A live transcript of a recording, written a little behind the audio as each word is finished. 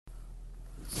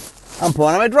I'm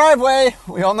pulling on my driveway.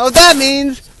 We all know what that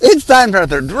means. It's time for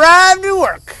another drive to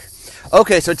work.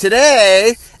 Okay, so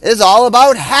today is all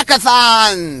about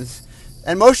hackathons.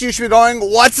 And most of you should be going,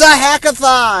 what's a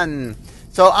hackathon?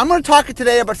 So I'm going to talk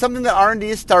today about something that R&D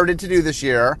has started to do this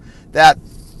year that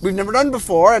we've never done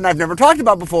before and I've never talked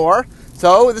about before.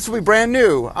 So this will be brand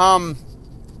new.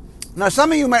 Now,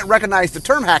 some of you might recognize the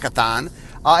term hackathon.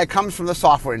 It comes from the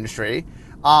software industry.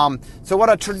 So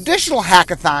what a traditional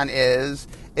hackathon is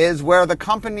where the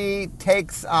company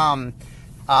takes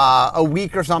a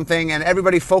week or something and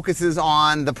everybody focuses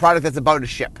on the product that's about to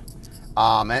ship.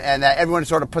 And that everyone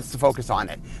sort of puts the focus on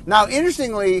it. Now,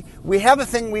 interestingly, we have a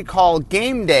thing we call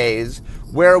game days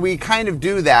where we kind of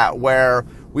do that, where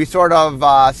we sort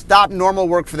of stop normal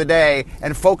work for the day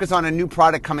and focus on a new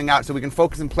product coming out so we can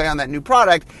focus and play on that new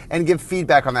product and give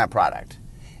feedback on that product.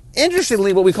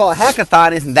 Interestingly, what we call a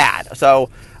hackathon isn't that. So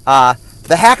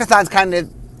the hackathons kind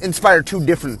of inspire two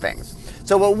different things.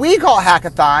 So what we call a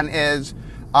hackathon is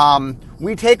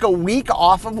we take a week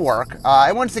off of work.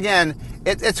 And once again,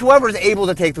 it's whoever's able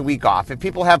to take the week off. If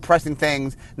people have pressing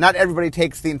things, not everybody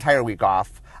takes the entire week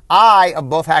off. I, of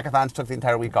both hackathons, took the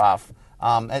entire week off.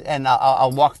 And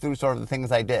I'll walk through sort of the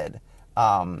things I did.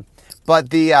 But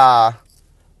the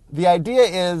idea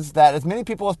is that as many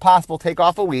people as possible take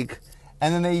off a week,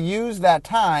 and then they use that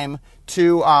time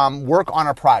to work on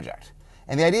a project.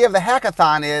 And the idea of the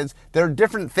hackathon is there are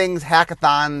different things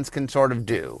hackathons can sort of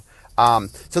do.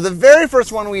 So the very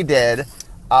first one we did, it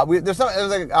was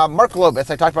like Mark Globus.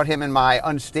 I talked about him in my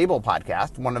Unstable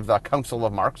podcast, one of the Council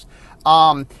of Marks.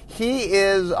 He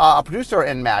is a producer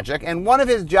in Magic, and one of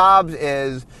his jobs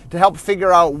is to help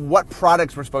figure out what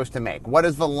products we're supposed to make. What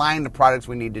is the line of products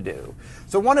we need to do?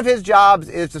 So one of his jobs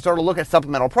is to sort of look at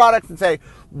supplemental products and say,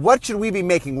 what should we be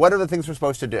making? What are the things we're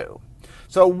supposed to do?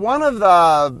 So one of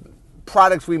the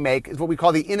products we make is what we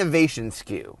call the innovation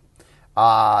SKU.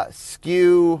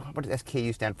 SKU, what does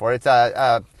SKU stand for? It's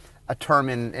a term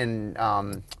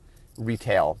in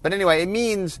retail. But anyway, it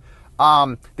means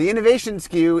the innovation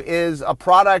SKU is a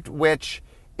product which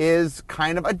is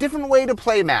kind of a different way to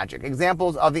play Magic.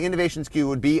 Examples of the innovation SKU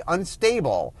would be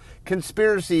Unstable,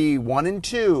 Conspiracy 1 and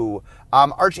 2,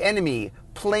 Arch Enemy,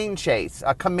 Plane Chase.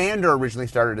 Commander originally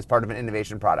started as part of an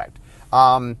innovation product.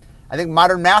 I think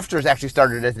Modern Masters actually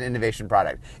started as an innovation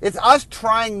product. It's us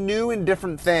trying new and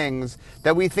different things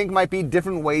that we think might be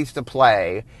different ways to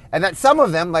play, and that some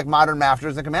of them, like Modern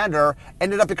Masters and Commander,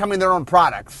 ended up becoming their own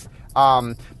products.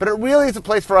 But it really is a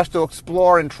place for us to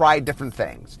explore and try different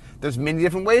things. There's many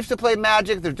different ways to play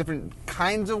Magic. There's different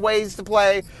kinds of ways to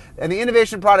play. And the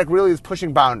innovation product really is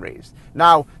pushing boundaries.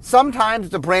 Now, sometimes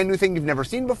it's a brand new thing you've never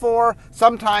seen before.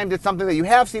 Sometimes it's something that you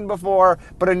have seen before,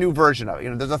 but a new version of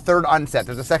it. There's a third Unset.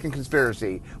 There's a second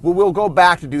Conspiracy. We'll go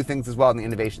back to do things as well in the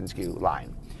innovation SKU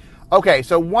line. Okay,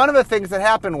 so one of the things that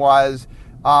happened was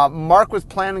Mark was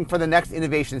planning for the next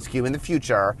innovation SKU in the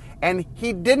future, and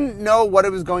he didn't know what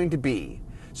it was going to be.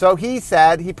 So he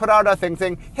put out a thing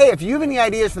saying, hey, if you have any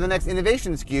ideas for the next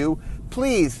innovation SKU,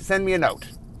 please send me a note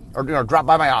or drop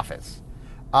by my office.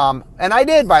 And I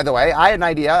did, by the way. I had an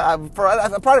idea for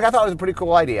a product I thought was a pretty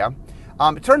cool idea.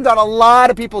 It turns out a lot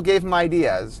of people gave him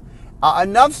ideas,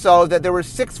 enough so that there were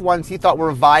 6 ones he thought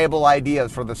were viable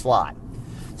ideas for the slot.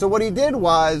 So what he did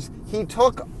was he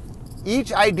took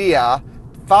each idea,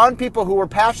 found people who were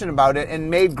passionate about it, and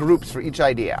made groups for each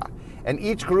idea. And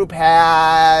each group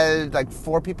had like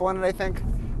 4 people in it, I think.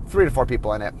 3 to 4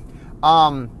 people in it.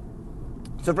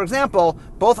 So for example,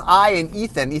 both I and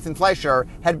Ethan Fleischer,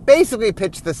 had basically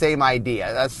pitched the same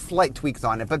idea. Slight tweaks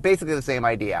on it, but basically the same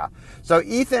idea. So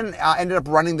Ethan ended up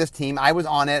running this team. I was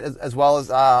on it, as well as,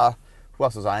 who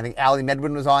else was on it? I think Ali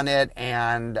Medwin was on it,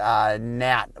 and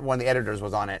Nat, one of the editors,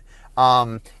 was on it.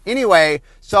 Anyway,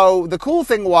 so the cool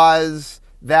thing was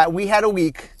that we had a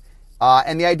week.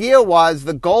 And the idea was,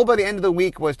 the goal by the end of the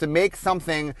week was to make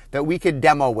something that we could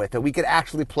demo with, that we could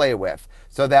actually play with,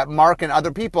 so that Mark and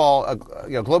other people,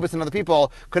 Globus and other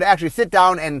people, could actually sit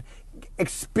down and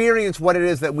experience what it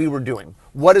is that we were doing.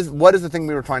 What is the thing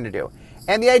we were trying to do?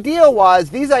 And the idea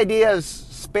was, these ideas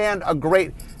spanned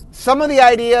some of the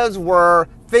ideas were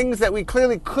things that we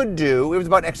clearly could do. It was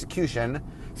about execution.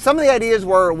 Some of the ideas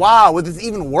were, wow, would this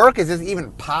even work? Is this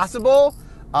even possible?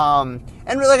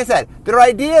 And like I said, there are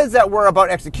ideas that were about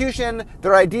execution.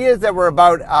 There are ideas that were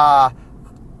about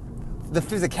the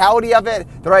physicality of it.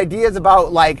 There are ideas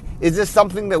about, like, is this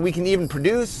something that we can even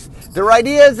produce? There are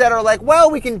ideas that are like,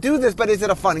 well, we can do this, but is it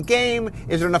a fun game?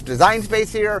 Is there enough design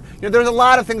space here? There's a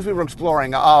lot of things we were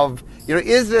exploring of,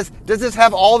 does this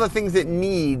have all the things it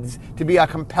needs to be a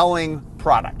compelling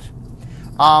product?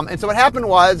 And so what happened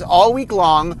was, all week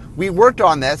long, we worked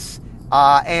on this,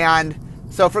 and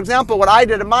So, for example, what I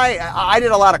did I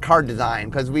did a lot of card design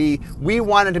because we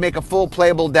wanted to make a full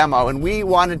playable demo, and we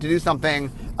wanted to do something.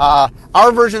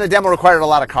 Our version of the demo required a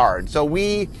lot of cards, so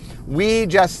we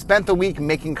just spent the week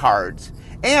making cards.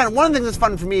 And one of the things that's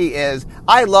fun for me is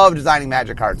I love designing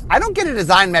Magic cards. I don't get to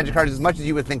design Magic cards as much as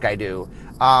you would think I do.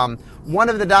 One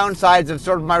of the downsides of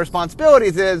sort of my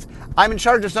responsibilities is I'm in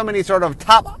charge of so many sort of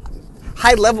top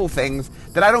high-level things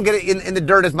that I don't get in the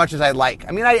dirt as much as I like.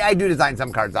 I mean, I do design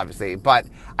some cards, obviously, but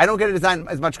I don't get to design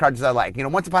as much cards as I like. You know,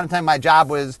 once upon a time, my job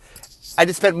was I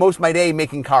just spent most of my day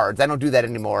making cards. I don't do that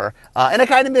anymore, and I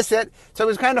kind of miss it. So it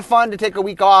was kind of fun to take a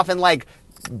week off and like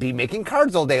be making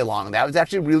cards all day long. That was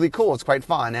actually really cool. It's quite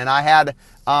fun, and I had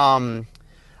I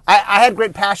had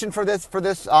great passion for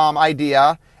this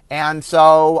idea, and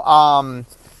so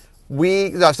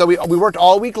we worked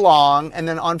all week long, and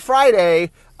then on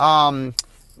Friday.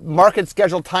 Mark had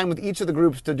scheduled time with each of the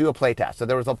groups to do a play test. So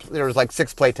there was like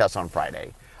 6 play tests on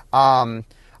Friday.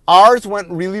 Ours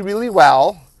went really, really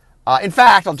well. In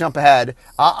fact, I'll jump ahead.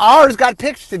 Ours got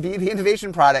picked to be the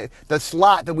innovation product, the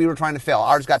slot that we were trying to fill.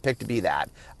 Ours got picked to be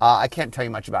that. I can't tell you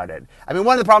much about it. I mean,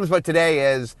 one of the problems about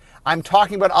today is I'm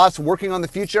talking about us working on the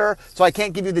future, so I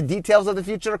can't give you the details of the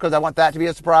future because I want that to be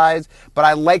a surprise. But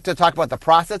I like to talk about the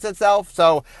process itself,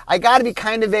 so I got to be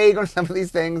kind of vague on some of these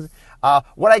things.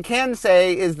 What I can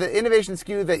say is the innovation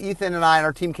SKU that Ethan and I and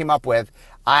our team came up with,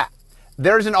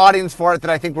 there's an audience for it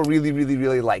that I think will really, really,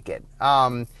 really like it.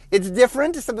 It's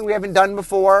different. It's something we haven't done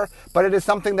before, but it is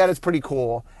something that is pretty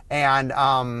cool. And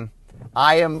I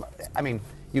mean,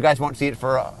 you guys won't see it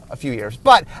for a few years,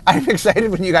 but I'm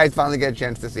excited when you guys finally get a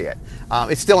chance to see it.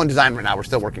 It's still in design right now. We're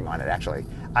still working on it, actually.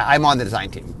 I'm on the design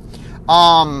team.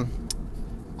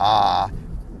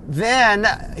 Then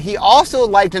he also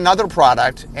liked another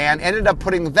product and ended up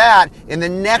putting that in the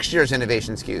next year's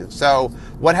innovation SKU. So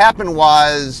what happened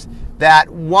was that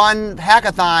one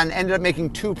hackathon ended up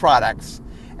making 2 products.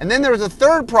 And then there was a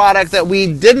third product that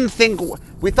we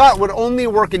thought would only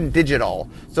work in digital.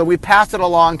 So we passed it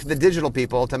along to the digital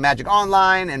people, to Magic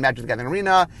Online and Magic the Gathering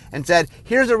Arena, and said,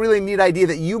 here's a really neat idea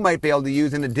that you might be able to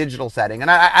use in a digital setting.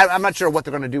 And I'm not sure what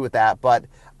they're going to do with that. But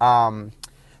now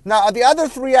the other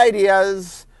 3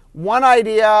 ideas, one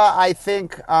idea I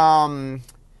think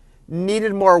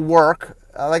needed more work.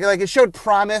 Like it showed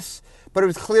promise, but it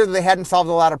was clear that they hadn't solved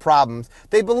a lot of problems.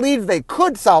 They believed they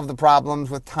could solve the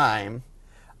problems with time.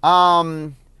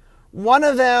 One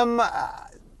of them,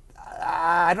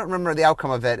 I don't remember the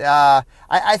outcome of it.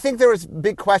 I think there was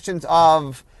big questions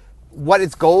of what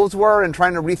its goals were and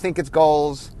trying to rethink its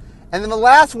goals. And then the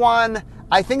last one,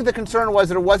 I think the concern was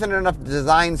that there wasn't enough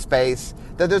design space,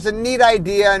 that there's a neat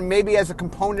idea and maybe as a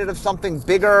component of something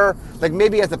bigger, like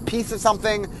maybe as a piece of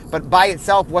something, but by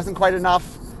itself wasn't quite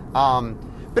enough.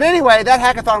 But anyway, that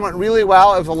hackathon went really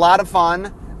well. It was a lot of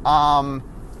fun.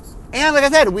 And like I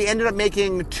said, we ended up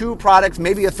making 2 products,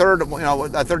 maybe a third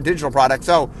digital product.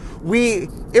 So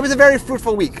it was a very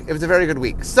fruitful week. It was a very good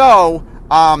week. So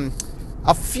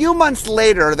a few months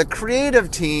later, the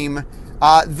creative team,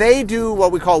 they do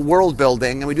what we call world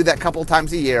building, and we do that a couple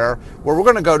times a year, where we're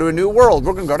going to go to a new world.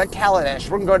 We're going to go to Kaladesh.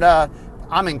 We're going to go to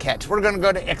Amonkhet. We're going to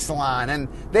go to Ixalan, and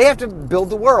they have to build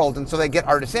the world, and so they get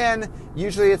artists in.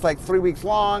 Usually it's like 3 weeks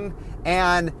long,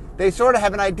 and they sort of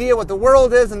have an idea what the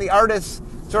world is, and the artists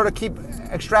sort of keep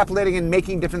extrapolating and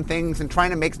making different things and trying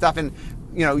to make stuff and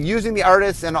using the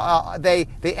artists, and they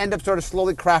end up sort of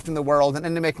slowly crafting the world and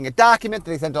end up making a document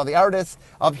that they send to all the artists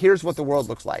of here's what the world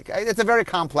looks like. It's a very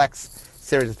complex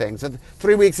series of things. So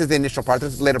 3 weeks is the initial part.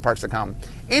 There's later parts to come.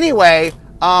 Anyway,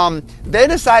 they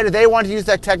decided they wanted to use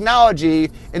that technology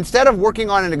instead of working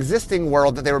on an existing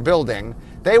world that they were building.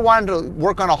 They wanted to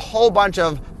work on a whole bunch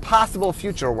of possible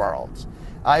future worlds.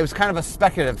 It was kind of a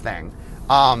speculative thing.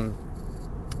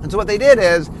 And so what they did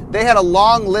is they had a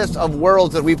long list of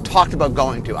worlds that we've talked about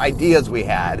going to, ideas we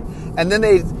had, and then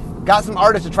they got some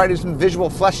artists to try to do some visual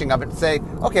fleshing of it to say,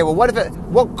 okay, well,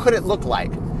 what could it look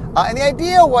like? And the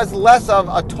idea was less of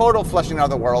a total fleshing of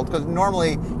the world, because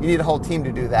normally you need a whole team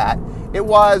to do that. It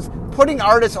was putting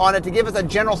artists on it to give us a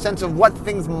general sense of what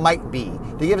things might be,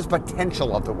 to give us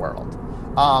potential of the world.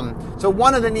 So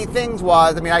one of the neat things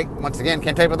was, I once again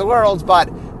can't tell you about the worlds,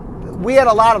 but we had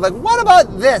a lot of like, what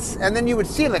about this? And then you would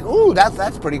see like, ooh,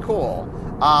 that's pretty cool.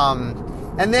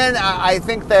 And then I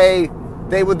think they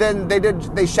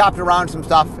shopped around some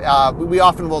stuff. We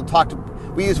often will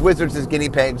we use wizards as guinea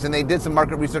pigs, and they did some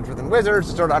market research within wizards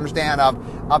to sort of understand of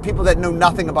people that know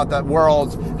nothing about the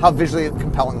worlds, how visually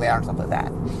compelling they are and stuff like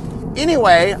that.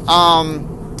 Anyway,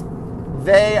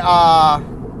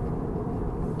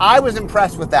 I was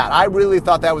impressed with that. I really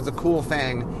thought that was a cool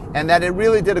thing. and that it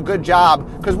really did a good job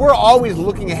because we're always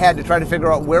looking ahead to try to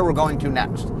figure out where we're going to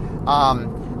next.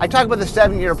 I talk about the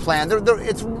 7-year plan.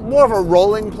 It's more of a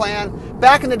rolling plan.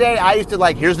 Back in the day, I used to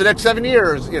here's the next 7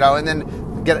 years, and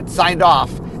then get it signed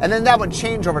off. And then that would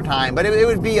change over time. But it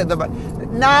would be,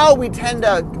 now we tend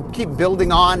to keep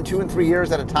building on 2 and 3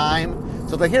 years at a time.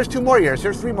 So it's here's 2 more years,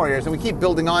 here's 3 more years, and we keep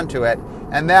building on to it.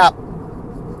 And that,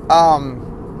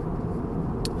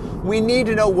 we need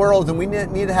to know worlds and we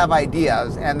need to have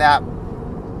ideas. And that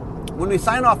when we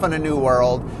sign off on a new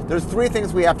world, there's 3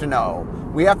 things we have to know.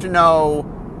 We have to know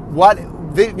what,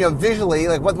 visually,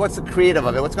 what's the creative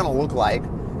of it, what's going to look like,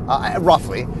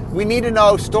 roughly. We need to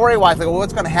know story-wise,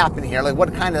 what's going to happen here,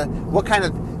 what kind of,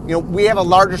 we have a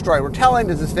larger story we're telling.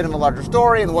 Does this fit in a larger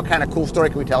story? And what kind of cool story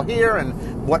can we tell here?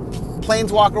 And what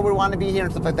planeswalker we want to be here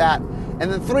and stuff like that.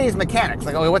 And then 3 is mechanics.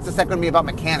 What's the set going to be about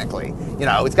mechanically?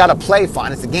 It's got to play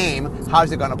fun. It's a game.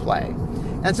 How's it going to play?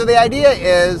 And so the idea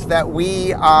is that we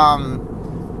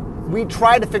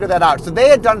tried to figure that out. So they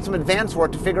had done some advanced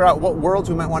work to figure out what worlds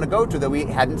we might want to go to that we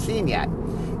hadn't seen yet.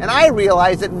 And I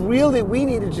realized that really we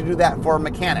needed to do that for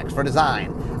mechanics, for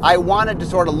design. I wanted to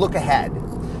sort of look ahead.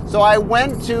 So I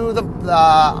went to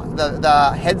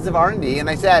the heads of R&D and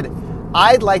I said,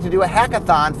 I'd like to do a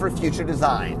hackathon for future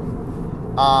design.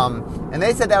 And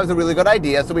they said that was a really good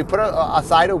idea. So we put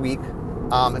aside a week.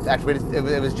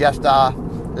 It was just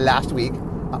last week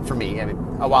for me,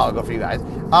 a while ago for you guys.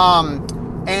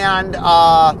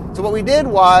 So what we did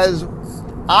was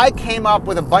I came up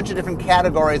with a bunch of different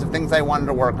categories of things I wanted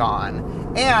to work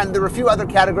on. And there were a few other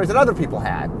categories that other people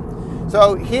had.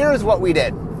 So here's what we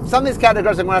did. Some of these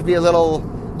categories I'm going to have to be a little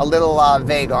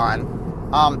vague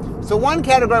on. So one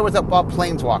category was about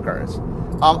planeswalkers.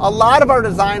 A lot of our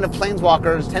design of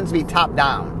planeswalkers tends to be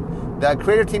top-down. The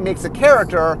creator team makes a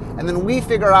character, and then we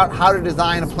figure out how to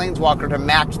design a planeswalker to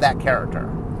match that character.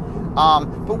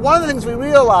 But one of the things we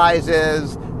realize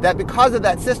is that because of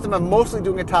that system of mostly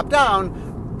doing it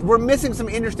top-down, we're missing some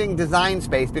interesting design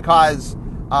space because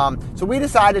so we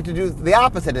decided to do the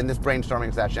opposite in this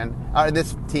brainstorming session,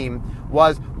 this team,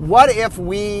 was what if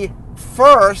we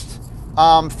first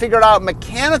figured out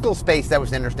mechanical space that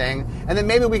was interesting, and then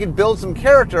maybe we could build some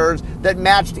characters that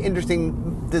matched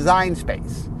interesting design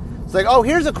space. It's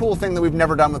here's a cool thing that we've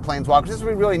never done with planeswalkers. This would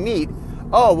be really neat.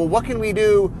 Oh, well, what can we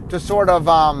do to sort of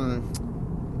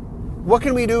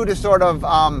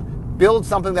build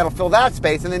something that'll fill that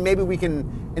space, and then maybe we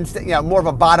can instead, more of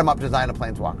a bottom-up design of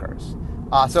planeswalkers.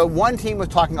 So one team was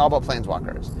talking all about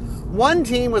planeswalkers. One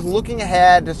team was looking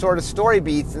ahead to sort of story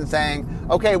beats and saying,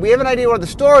 okay, we have an idea where the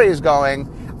story is going.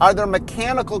 Are there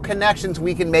mechanical connections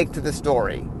we can make to the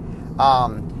story?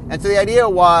 And so the idea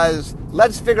was,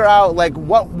 let's figure out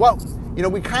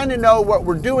we kind of know what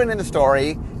we're doing in the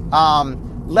story.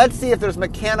 Let's see if there's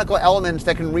mechanical elements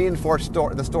that can reinforce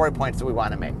the story points that we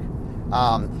want to make.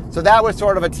 So that was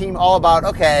sort of a team all about,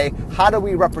 okay, how do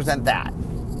we represent that?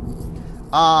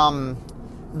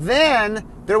 Then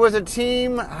there was a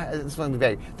team, this one will be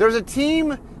vague. There was a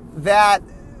team that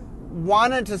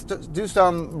wanted to do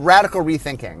some radical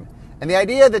rethinking. And the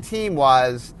idea of the team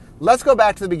was, let's go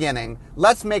back to the beginning.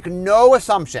 Let's make no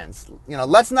assumptions.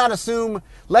 Let's not assume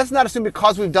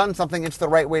because we've done something it's the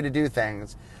right way to do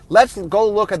things. Let's go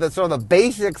look at the sort of the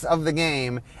basics of the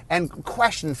game and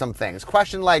question some things.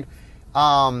 Question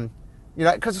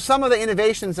because some of the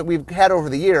innovations that we've had over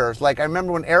the years, I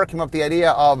remember when Eric came up with the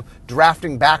idea of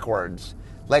drafting backwards.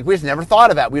 We just never thought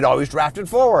of that. We'd always drafted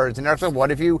forwards. And Eric said,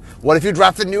 what if you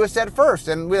draft the newest set first?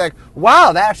 And we're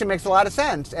wow, that actually makes a lot of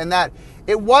sense. And that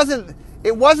it wasn't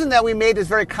that we made this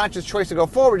very conscious choice to go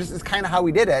forward, just it's kind of how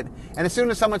we did it. And as soon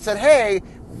as someone said, hey,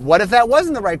 what if that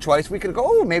wasn't the right choice? We could go,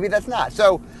 oh, maybe that's not.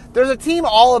 So there's a team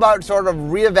all about sort of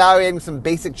reevaluating some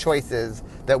basic choices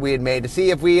that we had made to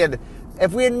see if we had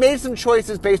made some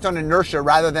choices based on inertia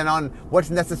rather than on what's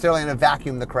necessarily in a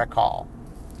vacuum the correct call.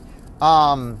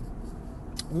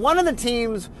 One of the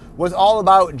teams was all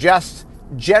about just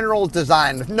general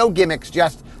design, with no gimmicks,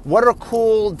 just what are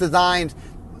cool designs.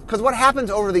 Because what happens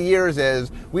over the years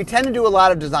is we tend to do a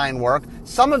lot of design work.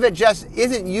 Some of it just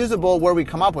isn't usable where we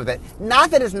come up with it. Not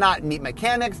that it's not neat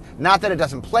mechanics, not that it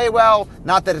doesn't play well,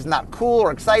 not that it's not cool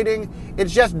or exciting. It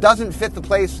just doesn't fit the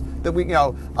place that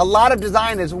a lot of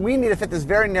design is we need to fit this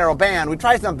very narrow band. We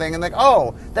try something and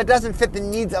oh, that doesn't fit the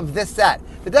needs of this set.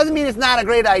 That doesn't mean it's not a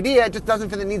great idea, it just doesn't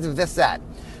fit the needs of this set.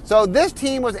 So this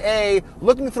team was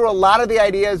looking through a lot of the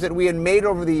ideas that we had made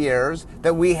over the years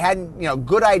that we hadn't,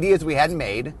 good ideas we hadn't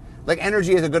made.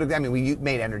 Energy is a good example. We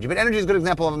made energy, but energy is a good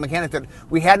example of a mechanic that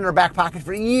we had in our back pocket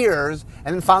for years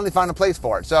and then finally found a place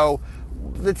for it. So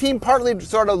the team partly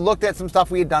sort of looked at some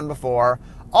stuff we had done before.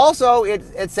 Also,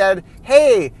 it said,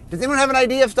 hey, does anyone have an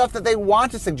idea of stuff that they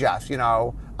want to suggest?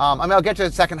 I'll get to in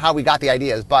a second how we got the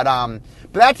ideas, but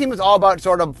that team was all about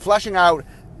sort of fleshing out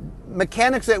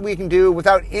mechanics that we can do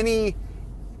without any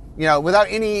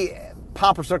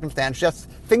pomp or circumstance, just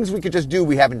things we could just do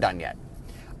we haven't done yet.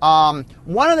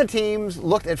 One of the teams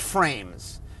looked at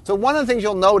frames. So one of the things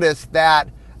you'll notice that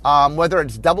whether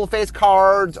it's double face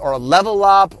cards or level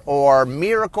up or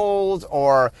miracles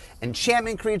or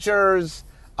enchantment creatures,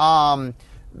 we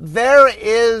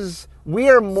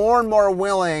are more and more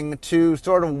willing to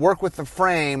sort of work with the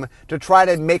frame to try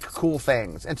to make cool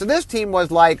things. And so this team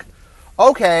was like,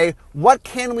 okay, what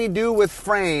can we do with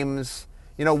frames?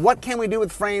 What can we do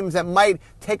with frames that might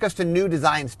take us to new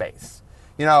design space?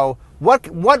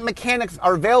 What mechanics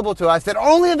are available to us that are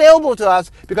only available to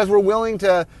us because we're willing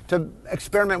to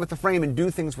experiment with the frame and do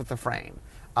things with the frame.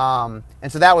 And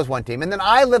so that was one team. And then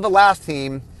I led the last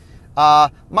team.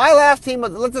 My last team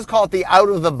was, let's just call it the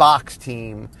out-of-the-box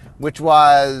team, which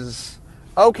was,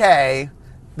 okay,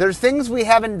 there's things we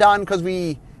haven't done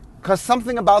because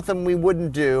something about them we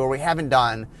wouldn't do or we haven't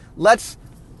done. Let's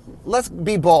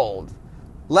be bold.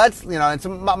 And so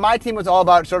my team was all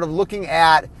about sort of looking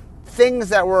at things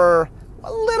that were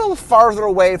a little farther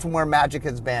away from where Magic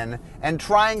has been and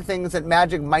trying things that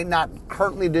Magic might not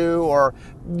currently do or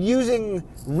using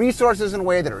resources in a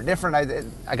way that are different.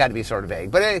 I got to be sort of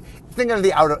vague, but think of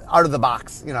the out of the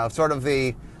box, sort of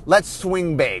the let's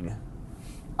swing big.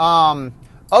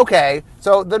 Okay,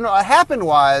 so then what happened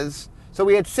was, so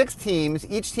we had 6 teams.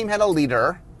 Each team had a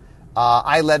leader.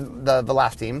 I led the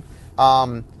last team.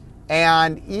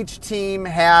 And each team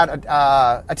had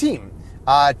a team,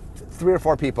 3 or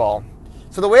 4 people.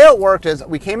 So the way it worked is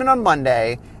we came in on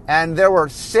Monday, and there were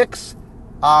 6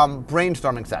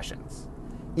 brainstorming sessions,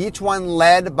 each one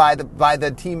led by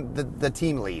the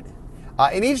team lead.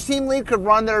 And each team lead could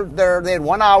run they had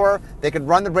 1 hour. They could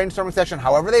run the brainstorming session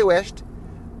however they wished.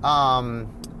 And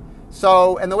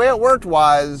the way it worked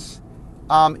was,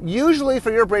 usually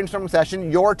for your brainstorming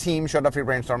session, your team showed up for your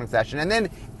brainstorming session. And then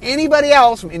anybody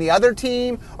else from any other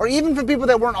team, or even from people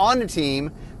that weren't on the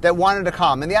team that wanted to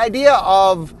come. And the idea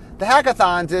of the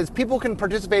hackathons is people can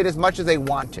participate as much as they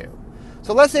want to.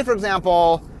 So let's say, for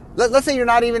example, let's say you're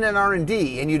not even in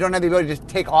R&D and you don't have the ability to just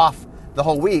take off the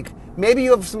whole week. Maybe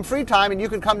you have some free time and you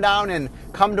could come down and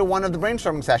come to one of the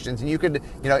brainstorming sessions, and you could,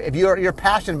 if you're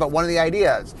passionate about one of the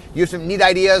ideas, you have some neat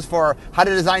ideas for how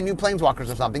to design new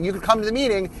planeswalkers or something, you could come to the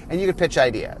meeting and you could pitch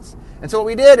ideas. And so what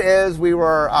we did is we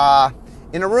were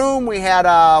in a room. We had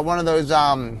one of those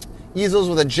easels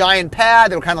with a giant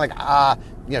pad. They were kind of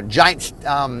like giant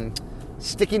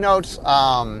sticky notes,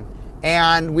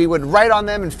 and we would write on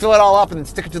them and fill it all up and then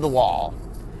stick it to the wall.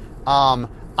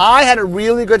 I had a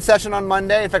really good session on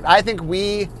Monday. In fact, I think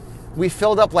we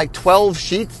filled up like 12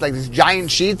 sheets, like these giant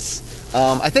sheets.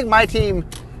 I think my team,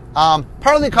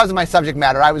 partly because of my subject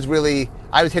matter, I was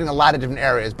hitting a lot of different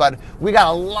areas, but we got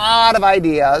a lot of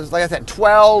ideas. Like I said,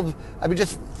 12,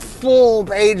 just full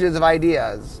pages of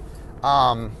ideas.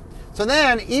 So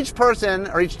then each person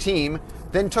or each team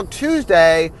then took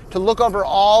Tuesday to look over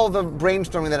all the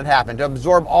brainstorming that had happened, to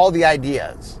absorb all the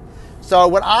ideas. So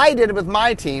what I did with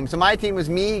my team, so my team was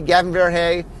me, Gavin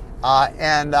Verhey,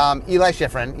 and Eli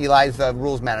Schifrin. Eli's the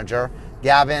rules manager.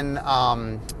 Gavin,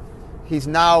 he's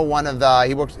now one of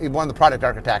the product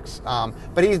architects,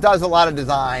 but he does a lot of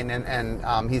design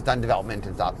and he's done development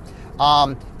and stuff.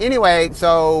 Anyway,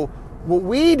 so what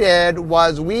we did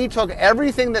was we took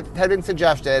everything that had been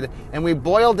suggested and we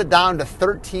boiled it down to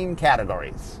 13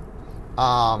 categories.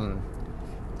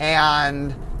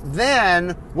 And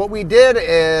then what we did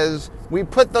is we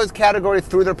put those categories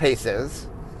through their paces,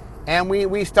 and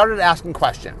we started asking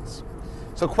questions.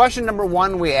 So question number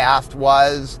 1 we asked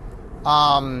was,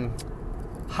 how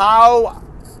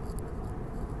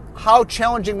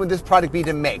challenging would this product be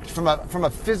to make from a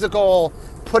physical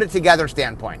put it together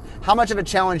standpoint? How much of a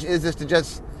challenge is this to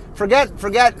just forget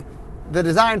the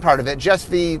design part of it,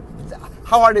 just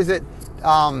how hard is it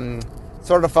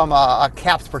sort of from a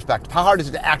CAPS perspective? How hard is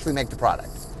it to actually make the product?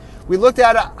 We looked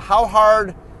at how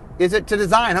hard is it to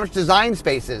design? How much design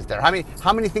space is there? How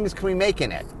many things can we make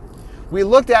in it? We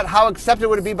looked at how accepted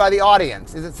would it be by the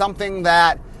audience. Is it something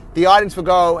that the audience would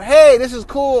go, hey, this is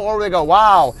cool, or would they go,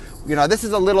 wow, this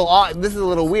is a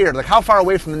little weird. Like, how far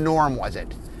away from the norm was it?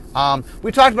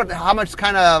 We talked about how much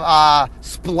kind of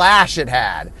splash it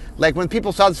had. Like, when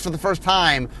people saw this for the first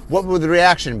time, what would the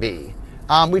reaction be?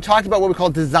 We talked about what we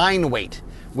call design weight,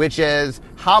 which is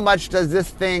how much does this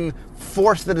thing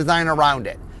force the design around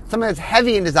it. Something that's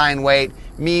heavy in design weight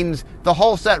means the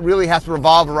whole set really has to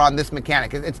revolve around this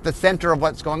mechanic. It's the center of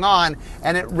what's going on,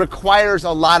 and it requires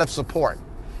a lot of support.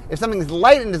 if something's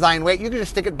light in design weight, you can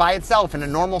just stick it by itself in a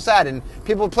normal set, and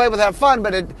people play with it, have fun,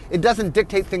 but it doesn't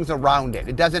dictate things around it.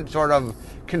 It doesn't sort of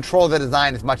control the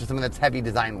design as much as something that's heavy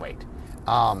design weight.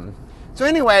 So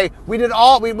anyway, we did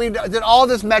all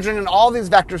this measuring and all these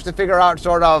vectors to figure out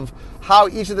sort of how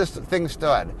each of these things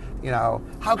stood.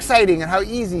 How exciting and how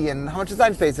easy and how much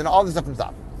design space and all this different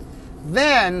stuff.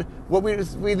 Then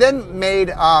we then made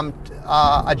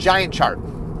a giant chart.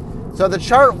 So the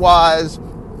chart was,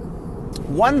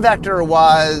 one vector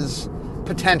was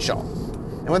potential.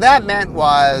 And what that meant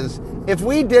was, if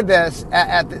we did this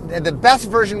at the best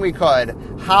version we could,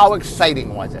 how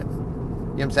exciting was it? You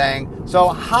know what I'm saying? So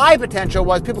high potential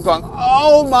was people going,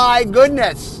 oh my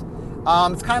goodness.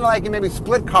 It's kind of like maybe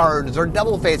split cards or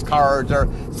double face cards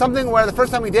or something where the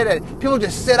first time we did it, people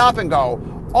just sit up and go,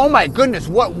 oh my goodness,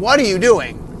 what are you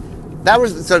doing?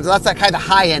 So that's that kind of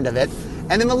high end of it.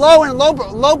 And then the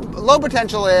low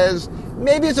potential is,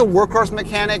 maybe it's a workhorse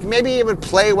mechanic, maybe it would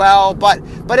play well, but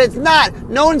it's not.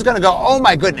 No one's going to go, oh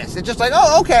my goodness. It's just like,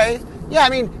 oh, okay. Yeah, I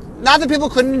mean, not that people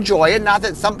couldn't enjoy it, not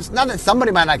that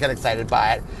somebody might not get excited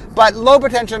by it, but low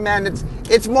potential meant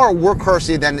it's more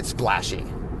workhorsey than it's splashy.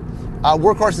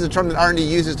 Workhorse is a term that R&D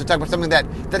uses to talk about something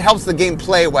that helps the game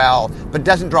play well, but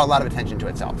doesn't draw a lot of attention to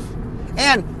itself.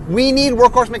 And we need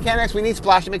workhorse mechanics, we need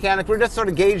splashy mechanics. We're just sort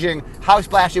of gauging how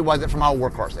splashy was it from how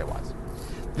workhorse it was.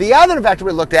 The other vector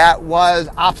we looked at was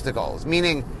obstacles,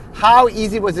 meaning how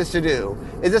easy was this to do?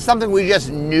 Is this something we just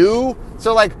knew?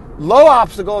 So like low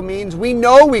obstacle means we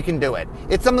know we can do it.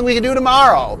 It's something we can do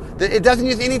tomorrow. It doesn't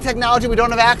use any technology we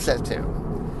don't have access to.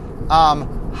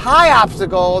 High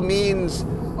obstacle means,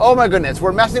 oh my goodness,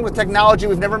 we're messing with technology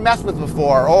we've never messed with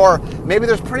before. Or maybe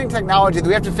there's printing technology that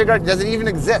we have to figure out, does it even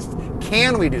exist?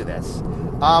 Can we do this?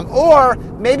 Or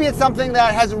maybe it's something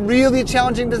that has really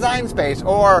challenging design space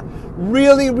or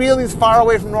really, really is far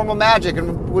away from normal magic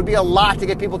and would be a lot to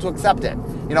get people to accept it.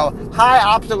 High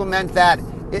obstacle meant that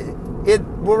it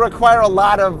will require a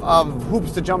lot of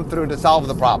hoops to jump through to solve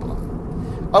the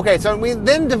problem. Okay, so we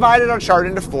then divided our chart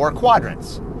into 4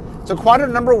 quadrants. So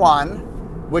quadrant number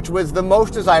 1, which was the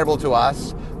most desirable to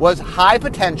us, was high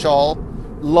potential,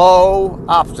 low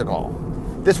obstacle.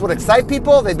 This would excite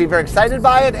people, they'd be very excited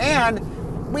by it, and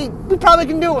we probably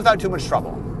can do it without too much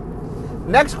trouble.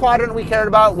 Next quadrant we cared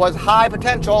about was high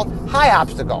potential, high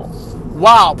obstacle.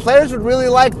 Wow, players would really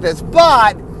like this,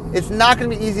 but it's not going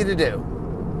to be easy to do.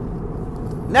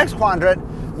 Next quadrant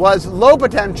was low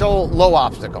potential, low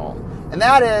obstacle. And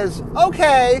that is,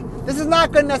 okay, this is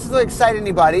not going to necessarily excite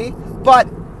anybody, but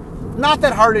not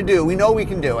that hard to do. We know we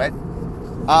can do it.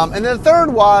 And then the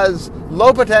third was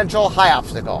low potential, high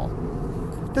obstacle.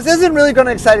 This isn't really going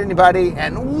to excite anybody,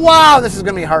 and wow, this is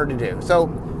going to be hard to do. So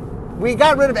we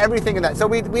got rid of everything in that. So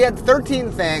we had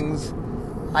 13 things.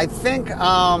 I think,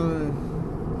 I'm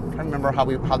trying to remember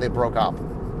how they broke up.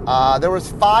 There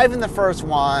was 5 in the first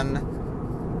one,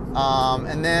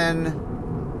 and then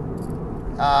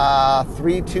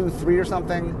 3, 2, 3 or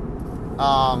something.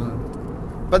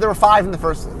 But there were 5 in the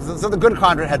first. So the good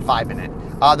quadrant had 5 in it.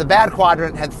 The bad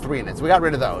quadrant had 3 in it. So we got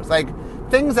rid of those. Like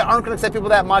things that aren't going to excite people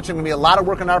that much and going to be a lot of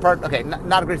work on our part. Okay,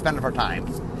 not a great spend of our time.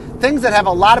 Things that have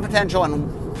a lot of potential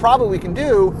and probably we can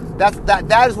do.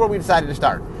 That is where we decided to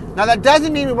start. Now that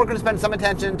doesn't mean we weren't going to spend some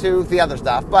attention to the other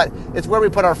stuff, but it's where we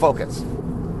put our focus.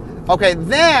 Okay,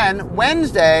 then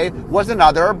Wednesday was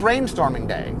another brainstorming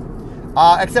day.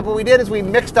 Except what we did is we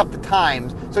mixed up the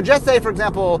times. So just say, for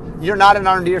example, you're not an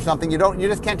R&D or something, you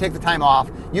just can't take the time off.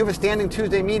 You have a standing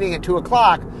Tuesday meeting at 2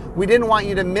 o'clock. We didn't want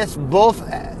you to miss both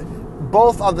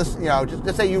of the,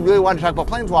 just say you really wanted to talk about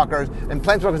Planeswalkers, and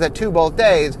Planeswalkers at 2 both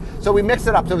days. So we mixed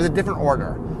it up, so it was a different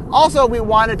order. Also, we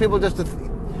wanted people just to,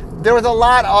 there was a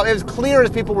lot of, it was clear as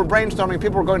people were brainstorming,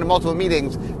 people were going to multiple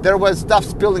meetings, there was stuff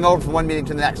spilling over from one meeting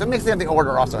to the next. So mixing up the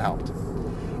order also helped.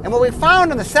 And what we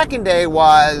found on the second day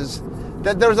was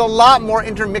that there's a lot more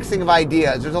intermixing of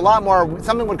ideas. There's a lot more,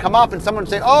 something would come up and someone would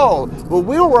say, oh, well,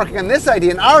 we were working on this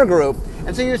idea in our group.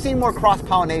 And so you're seeing more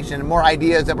cross-pollination and more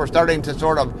ideas that were starting to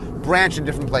sort of branch in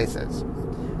different places.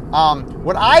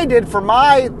 What I did for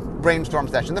my brainstorm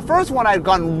session, the first one I'd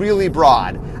gone really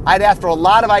broad. I'd asked for a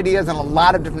lot of ideas in a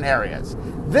lot of different areas.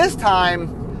 This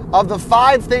time, of the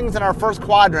 5 things in our first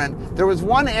quadrant, there was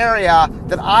one area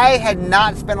that I had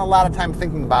not spent a lot of time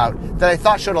thinking about that I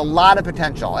thought showed a lot of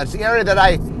potential. It's the area that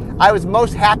I was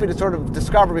most happy to sort of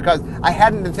discover because I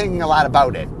hadn't been thinking a lot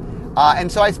about it.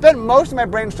 And so I spent most of my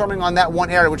brainstorming on that one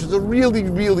area, which is a really,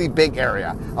 really big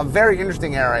area, a very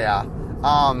interesting area.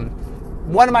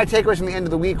 One of my takeaways from the end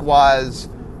of the week was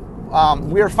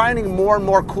we are finding more and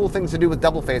more cool things to do with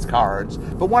double-face cards.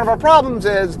 But one of our problems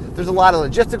is there's a lot of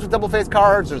logistics with double-face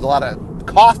cards. There's a lot of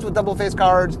cost with double-face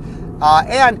cards.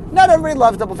 And not everybody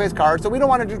loves double-faced cards, so we don't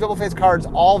want to do double-faced cards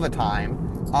all the time.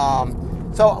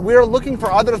 So we're looking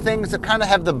for other things that kind of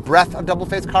have the breadth of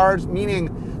double-faced cards,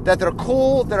 meaning that they're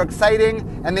cool, they're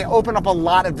exciting, and they open up a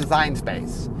lot of design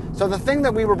space. So the thing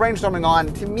that we were brainstorming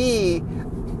on, to me,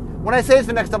 when I say it's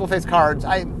the next double-faced cards,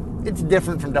 it's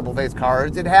different from double-faced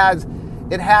cards. It has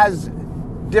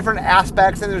different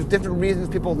aspects, and there's different reasons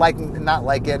people like and not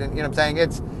like it, and you know what I'm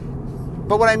saying?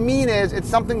 But what I mean is, it's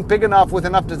something big enough with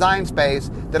enough design space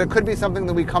that it could be something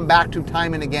that we come back to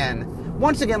time and again.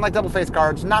 Once again, like double-faced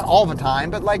cards, not all the time,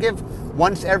 but like if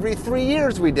once every 3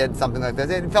 years we did something like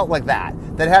this, it felt like that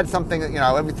had something that,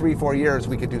 every 3-4 years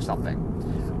we could do something.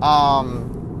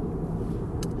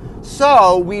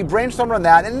 So we brainstormed on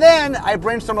that, and then I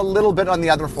brainstormed a little bit on the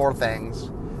other 4 things.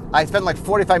 I spent like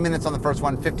 45 minutes on the first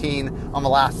one, 15 on the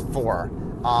last 4.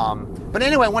 But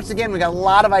anyway, once again, we got a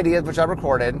lot of ideas, which I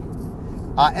recorded.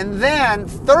 And then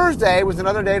Thursday was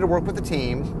another day to work with the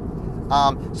team.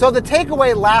 So the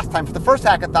takeaway last time, for the first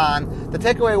hackathon, the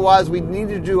takeaway was we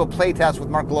needed to do a play test with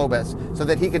Mark Globus so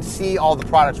that he could see all the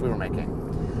products we were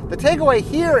making. The takeaway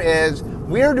here is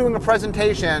we're doing a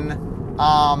presentation,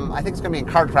 I think it's going to be in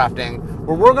card crafting,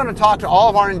 where we're going to talk to all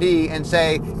of R&D and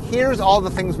say, here's all the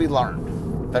things we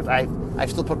learned. But I have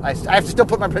to still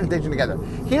put my presentation together.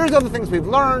 Here's all the things we've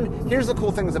learned. Here's the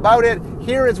cool things about it.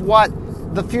 Here is what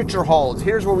the future holds.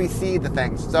 Here's where we see the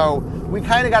things. So we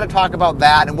kind of got to talk about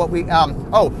that and what we,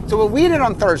 so what we did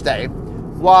on Thursday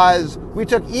was we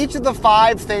took each of the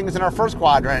 5 things in our first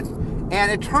quadrant, and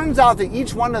it turns out that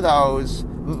each one of those,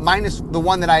 minus the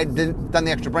one that I had done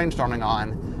the extra brainstorming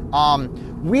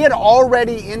on, we had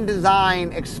already in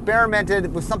design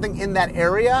experimented with something in that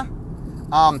area.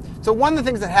 So one of the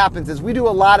things that happens is we do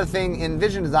a lot of things in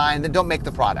vision design that don't make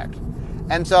the product.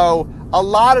 And so a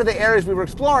lot of the areas we were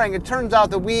exploring, it turns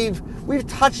out that we've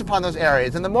touched upon those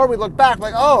areas. And the more we look back,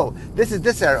 like, oh, this is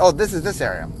this area. Oh, this is this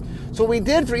area. So what we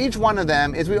did for each one of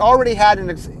them is we already had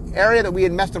an area that we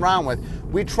had messed around with.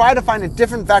 We tried to find a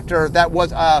different vector that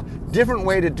was a different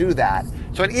way to do that.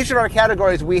 So in each of our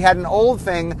categories, we had an old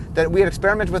thing that we had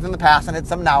experimented with in the past and had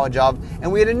some knowledge of,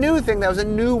 and we had a new thing that was a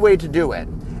new way to do it.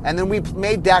 And then we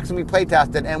made decks and we play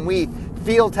tested and we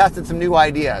field tested some new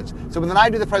ideas. So when I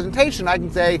do the presentation, I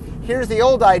can say, here's the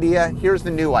old idea, here's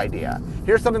the new idea.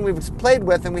 Here's something we've played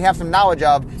with and we have some knowledge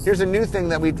of. Here's a new thing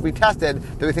that we tested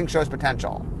that we think shows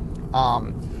potential.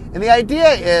 And the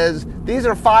idea is, these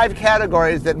are 5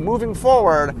 categories that moving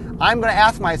forward, I'm going to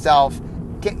ask myself,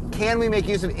 can we make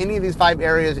use of any of these 5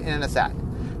 areas in a set?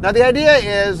 Now the idea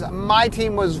is, my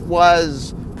team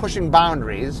was pushing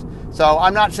boundaries. So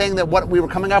I'm not saying that what we were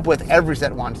coming up with every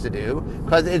set wants to do,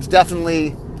 because it's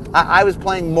definitely, I was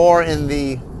playing more in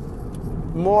the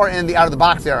out of the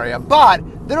box area. But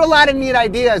there are a lot of neat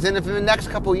ideas, and if in the next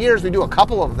couple of years we do a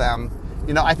couple of them,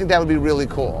 I think that would be really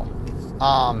cool.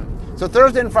 So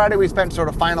Thursday and Friday we spent sort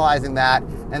of finalizing that,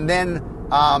 and then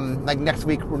like next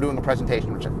week we're doing a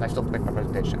presentation, which I still have to make my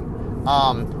presentation.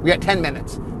 We got 10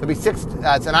 minutes. There'll be 6.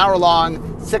 It's an hour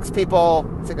long. 6 people,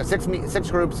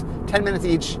 6 groups, 10 minutes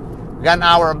each. We got an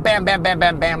hour. Bam, bam, bam,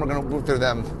 bam, bam. We're going to move through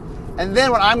them. And then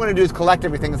what I'm going to do is collect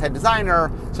everything as head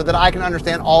designer so that I can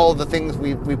understand all of the things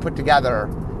we put together.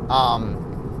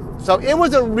 So it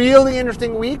was a really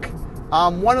interesting week.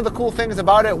 One of the cool things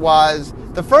about it was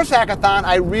the first hackathon,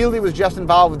 I really was just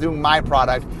involved with doing my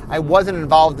product. I wasn't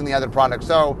involved in the other product.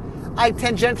 So I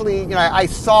tangentially, I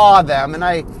saw them, and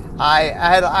I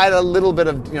had a little bit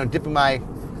of,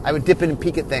 I would dip in and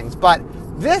peek at things. But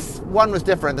this one was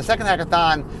different. The second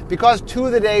hackathon, because 2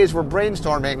 of the days were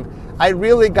brainstorming, I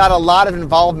really got a lot of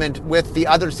involvement with the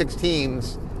other 6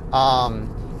 teams, and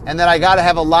then I got to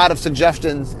have a lot of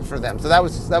suggestions for them. So that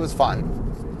was fun.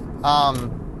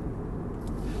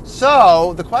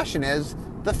 So the question is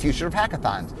the future of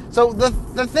hackathons. So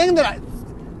the thing that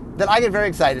I get very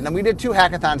excited, and we did 2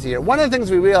 hackathons here. One of the things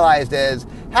we realized is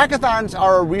hackathons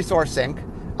are a resource sink.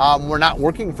 We're not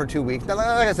working for 2 weeks. Now,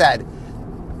 like I said,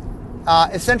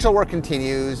 essential work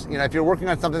continues. If you're working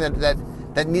on something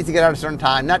that needs to get out at a certain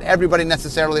time, not everybody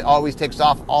necessarily always takes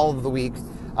off all of the week.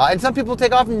 And some people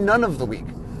take off none of the week.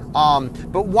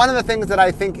 But one of the things that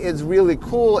I think is really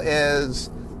cool is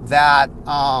that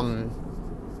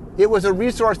it was a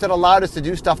resource that allowed us to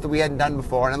do stuff that we hadn't done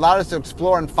before and allowed us to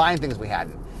explore and find things we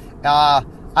hadn't. I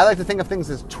like to think of things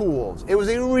as tools. It was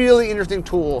a really interesting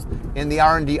tool in the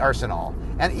R&D arsenal.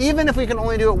 And even if we can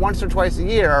only do it once or twice a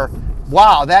year,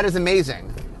 wow, that is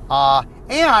amazing.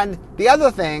 And the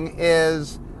other thing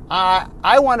is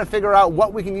I want to figure out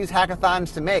what we can use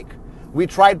hackathons to make. We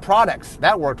tried products.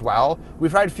 That worked well. We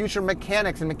tried future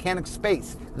mechanics and mechanics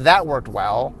space. That worked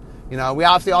well. You know, we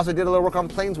obviously also did a little work on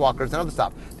planeswalkers and other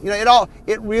stuff. You know,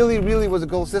 it really, really was a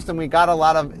cool system. We got a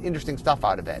lot of interesting stuff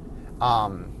out of it.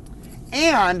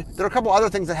 And there are a couple other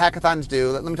things that hackathons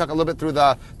do. Let me talk a little bit through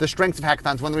the strengths of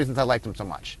hackathons, one of the reasons I liked them so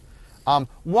much.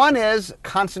 One is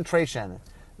concentration.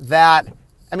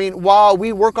 While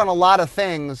we work on a lot of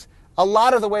things, a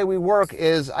lot of the way we work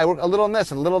is I work a little on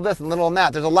this and a little on this and a little on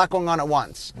that. There's a lot going on at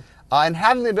once. And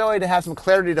having the ability to have some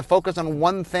clarity to focus on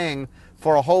one thing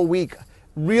for a whole week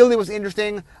really was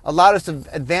interesting, allowed us to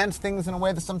advance things in a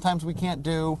way that sometimes we can't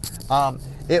do.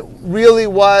 It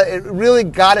really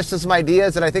got us to some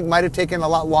ideas that I think might have taken a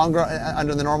lot longer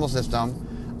under the normal system.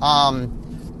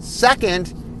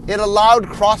 Second, it allowed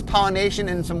cross-pollination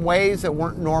in some ways that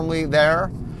weren't normally there.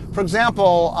 For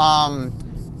example,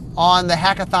 on the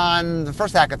hackathon, the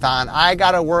first hackathon, I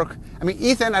got to work,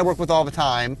 Ethan I work with all the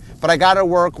time, but I got to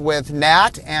work with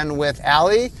Nat and with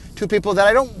Allie, two people that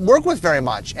I don't work with very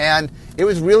much. And it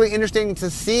was really interesting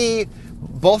to see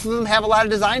both of them have a lot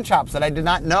of design chops that I did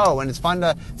not know. And it's fun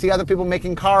to see other people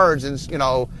making cards and,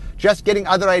 just getting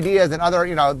other ideas and other,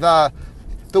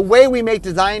 the way we make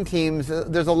design teams,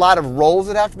 there's a lot of roles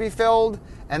that have to be filled.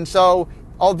 And so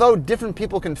although different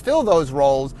people can fill those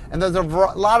roles, and there's a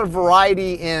lot of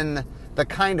variety in the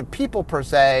kind of people per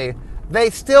se, they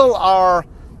still are,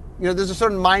 there's a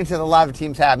certain mindset a lot of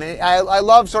teams have. I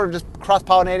love sort of just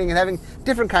cross-pollinating and having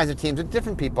different kinds of teams with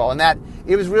different people, and that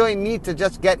it was really neat to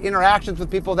just get interactions with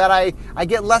people that I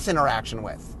get less interaction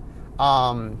with.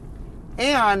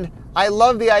 And I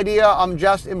love the idea of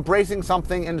just embracing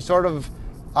something and sort of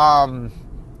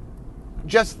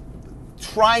just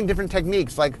trying different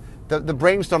techniques, like the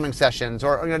brainstorming sessions,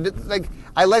 or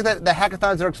I like that the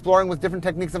hackathons are exploring with different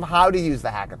techniques of how to use the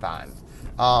hackathon.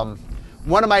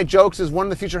 One of my jokes is one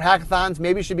of the future hackathons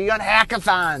maybe should be on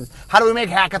hackathons. How do we make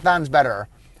hackathons better?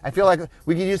 I feel like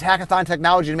we could use hackathon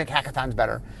technology to make hackathons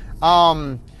better.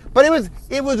 But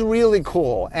it was really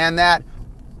cool, and that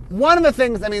one of the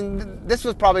things, this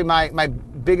was probably my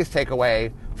biggest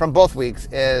takeaway from both weeks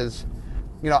is,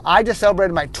 I just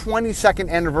celebrated my 22nd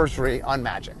anniversary on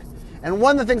Magic. And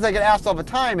one of the things I get asked all the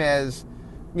time is,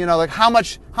 how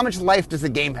much life does the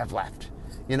game have left?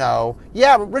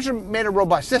 Yeah, Richard made a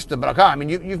robust system, but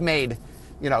you've made,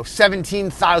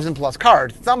 17,000 plus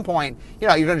cards. At some point,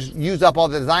 you're going to use up all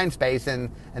the design space,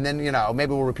 and then,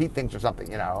 maybe we'll repeat things or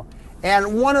something,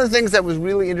 And one of the things that was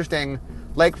really interesting,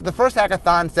 like the first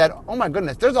hackathon said, oh my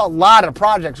goodness, there's a lot of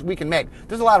projects we can make.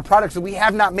 There's a lot of products that we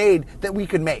have not made that we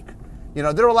could make. There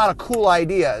are a lot of cool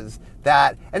ideas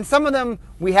and some of them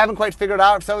we haven't quite figured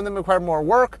out. Some of them require more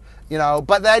work,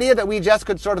 but the idea that we just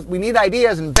could we need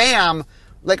ideas and bam,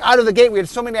 like out of the gate, we had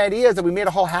so many ideas that we made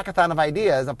a whole hackathon of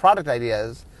ideas, of product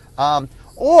ideas.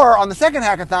 Or on the second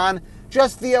hackathon,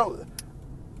 just the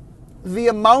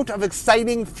amount of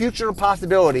exciting future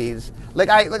possibilities. Like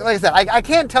I said, I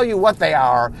can't tell you what they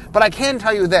are, but I can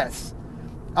tell you this.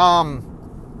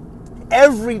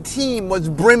 Every team was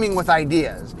brimming with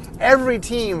ideas. Every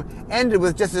team ended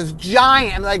with just this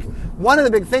giant, one of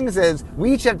the big things is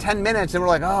we each have 10 minutes and we're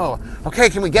like, oh, okay,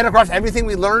 can we get across everything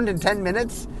we learned in 10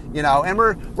 minutes? And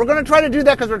we're going to try to do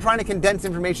that because we're trying to condense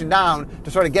information down to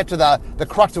sort of get to the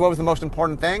crux of what was the most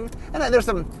important thing. And there's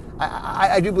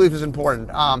I do believe is important.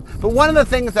 But one of the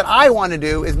things that I want to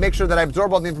do is make sure that I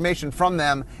absorb all the information from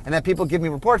them and that people give me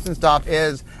reports and stuff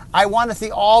is I want to see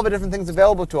all the different things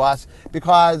available to us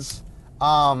because,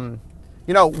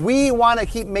 we want to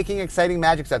keep making exciting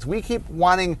Magic sets. We keep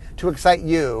wanting to excite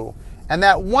you. And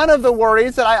that one of the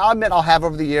worries that I admit I'll have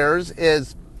over the years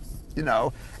is,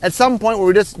 at some point where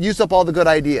we just use up all the good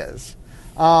ideas.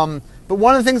 But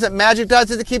one of the things that Magic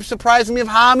does is it keeps surprising me of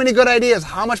how many good ideas,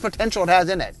 how much potential it has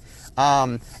in it.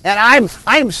 And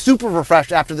I'm super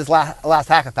refreshed after this last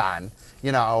hackathon.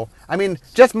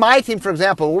 Just my team, for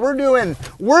example, we're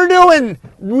doing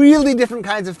really different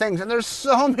kinds of things, and there's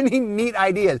so many neat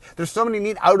ideas. There's so many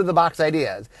neat out-of-the-box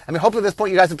ideas. Hopefully at this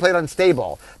point you guys have played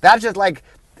Unstable. That's just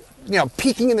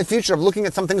peeking in the future of looking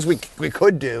at some things we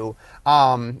could do.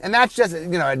 And that's just,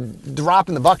 a drop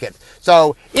in the bucket.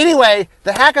 So anyway,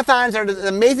 the hackathons are an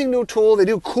amazing new tool. They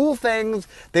do cool things.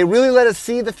 They really let us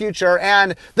see the future.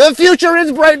 And the future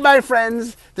is bright, my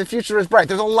friends. The future is bright.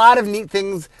 There's a lot of neat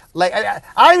things. I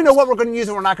don't even know what we're going to use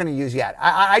and we're not going to use yet.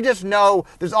 I just know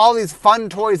there's all these fun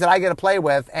toys that I get to play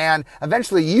with and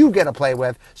eventually you get to play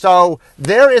with. So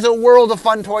there is a world of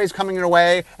fun toys coming your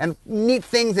way and neat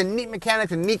things and neat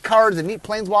mechanics and neat cards and neat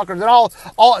planeswalkers and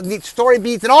all neat story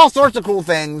beats and all sorts of cool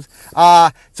things.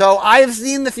 So I've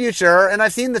seen the future and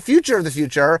I've seen the future of the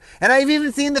future and I've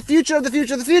even seen the future of the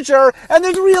future of the future and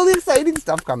there's really exciting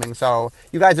stuff coming. So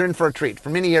you guys are in for a treat for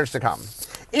many years to come.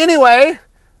 Anyway,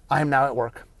 I am now at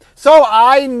work. So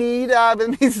I need,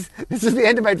 this is the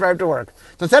end of my drive to work.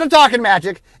 So instead of talking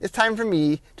magic, it's time for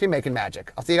me to be making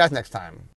magic. I'll see you guys next time.